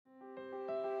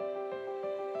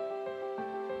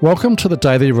Welcome to the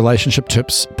Daily Relationship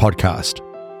Tips podcast,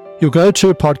 your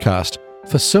go-to podcast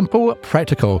for simple,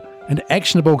 practical, and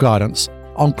actionable guidance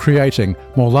on creating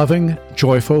more loving,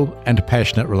 joyful, and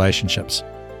passionate relationships.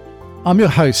 I'm your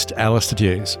host, Alistair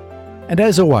Hughes, and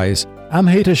as always, I'm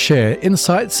here to share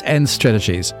insights and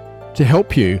strategies to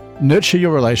help you nurture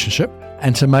your relationship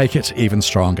and to make it even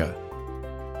stronger.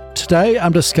 Today,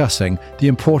 I'm discussing the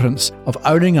importance of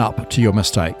owning up to your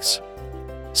mistakes.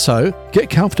 So, get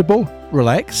comfortable,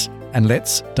 relax, and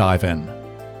let's dive in.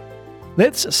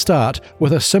 Let's start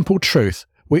with a simple truth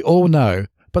we all know,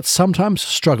 but sometimes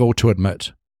struggle to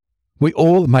admit. We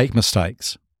all make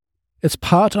mistakes. It's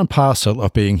part and parcel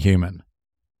of being human.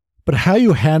 But how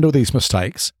you handle these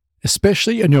mistakes,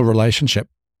 especially in your relationship,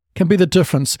 can be the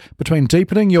difference between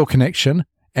deepening your connection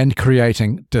and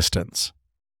creating distance.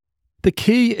 The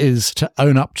key is to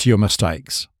own up to your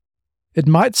mistakes. It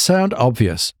might sound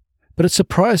obvious, but it's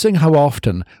surprising how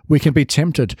often we can be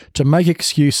tempted to make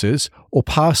excuses or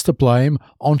pass the blame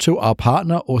onto our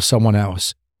partner or someone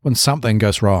else when something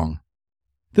goes wrong.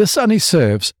 This only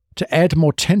serves to add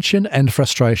more tension and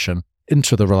frustration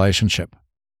into the relationship.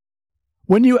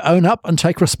 When you own up and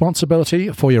take responsibility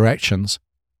for your actions,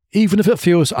 even if it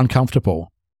feels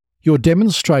uncomfortable, you're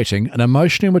demonstrating an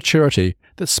emotional maturity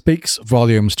that speaks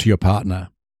volumes to your partner.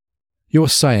 You're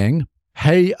saying,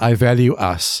 "Hey, I value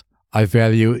us. I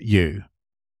value you."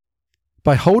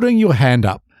 By holding your hand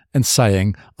up and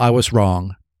saying, "I was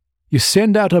wrong," you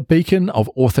send out a beacon of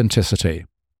authenticity.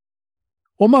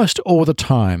 Almost all the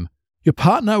time, your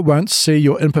partner won't see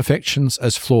your imperfections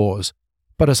as flaws,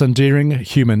 but as endearing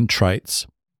human traits.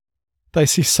 They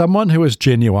see someone who is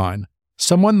genuine,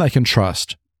 someone they can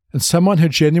trust, and someone who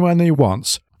genuinely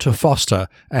wants to foster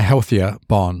a healthier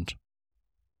bond.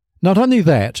 Not only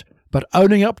that, but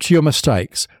owning up to your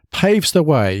mistakes paves the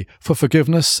way for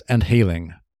forgiveness and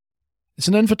healing. It's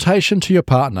an invitation to your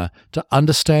partner to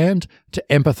understand, to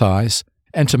empathize,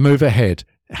 and to move ahead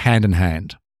hand in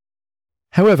hand.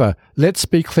 However, let's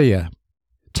be clear.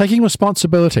 Taking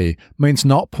responsibility means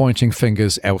not pointing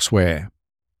fingers elsewhere.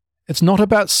 It's not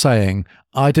about saying,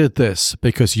 "I did this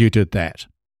because you did that."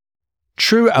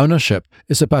 True ownership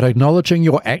is about acknowledging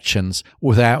your actions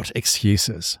without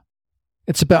excuses.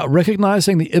 It's about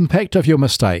recognizing the impact of your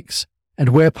mistakes and,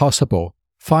 where possible,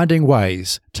 finding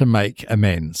ways to make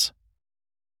amends.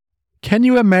 Can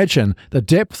you imagine the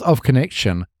depth of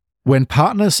connection when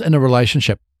partners in a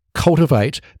relationship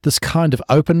cultivate this kind of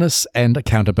openness and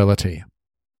accountability?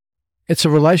 It's a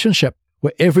relationship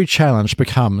where every challenge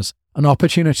becomes an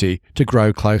opportunity to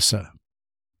grow closer.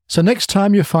 So next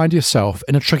time you find yourself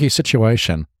in a tricky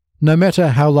situation, no matter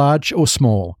how large or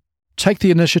small, take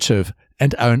the initiative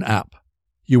and own up.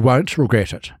 You won't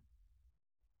regret it.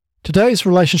 Today's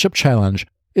relationship challenge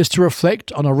is to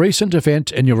reflect on a recent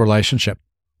event in your relationship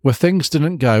where things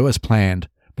didn't go as planned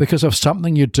because of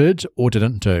something you did or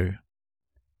didn't do.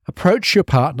 Approach your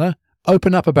partner,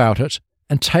 open up about it,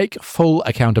 and take full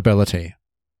accountability.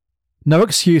 No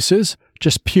excuses,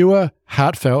 just pure,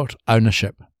 heartfelt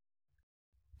ownership.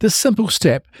 This simple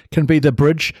step can be the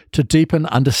bridge to deepen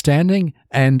understanding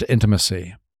and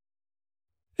intimacy.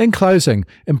 In closing,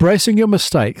 embracing your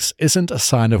mistakes isn't a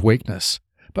sign of weakness,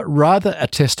 but rather a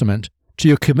testament to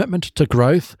your commitment to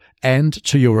growth and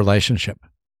to your relationship.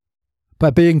 By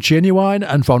being genuine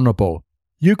and vulnerable,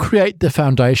 you create the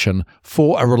foundation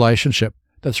for a relationship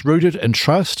that's rooted in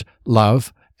trust,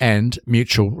 love, and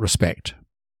mutual respect.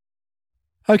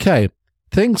 Okay,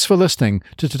 thanks for listening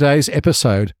to today's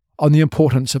episode on the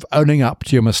importance of owning up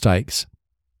to your mistakes.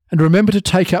 And remember to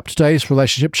take up today's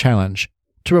relationship challenge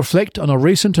to reflect on a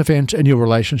recent event in your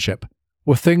relationship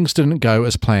where things didn't go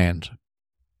as planned.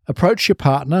 Approach your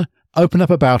partner, open up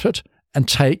about it, and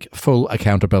take full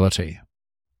accountability.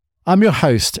 I'm your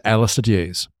host, Alistair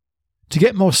Hughes. To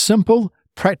get more simple,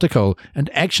 practical, and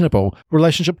actionable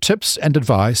relationship tips and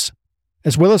advice,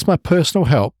 as well as my personal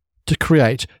help to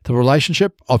create the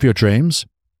relationship of your dreams,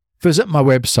 visit my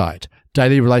website,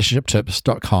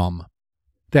 dailyrelationshiptips.com.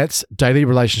 That's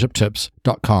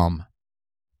dailyrelationshiptips.com.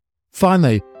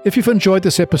 Finally, if you've enjoyed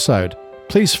this episode,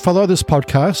 please follow this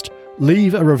podcast,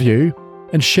 leave a review,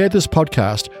 and share this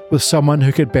podcast with someone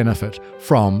who could benefit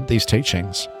from these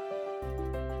teachings.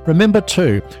 Remember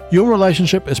too, your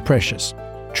relationship is precious.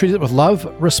 Treat it with love,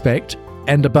 respect,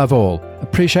 and above all,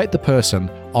 appreciate the person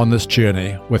on this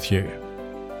journey with you.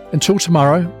 Until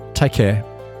tomorrow, take care.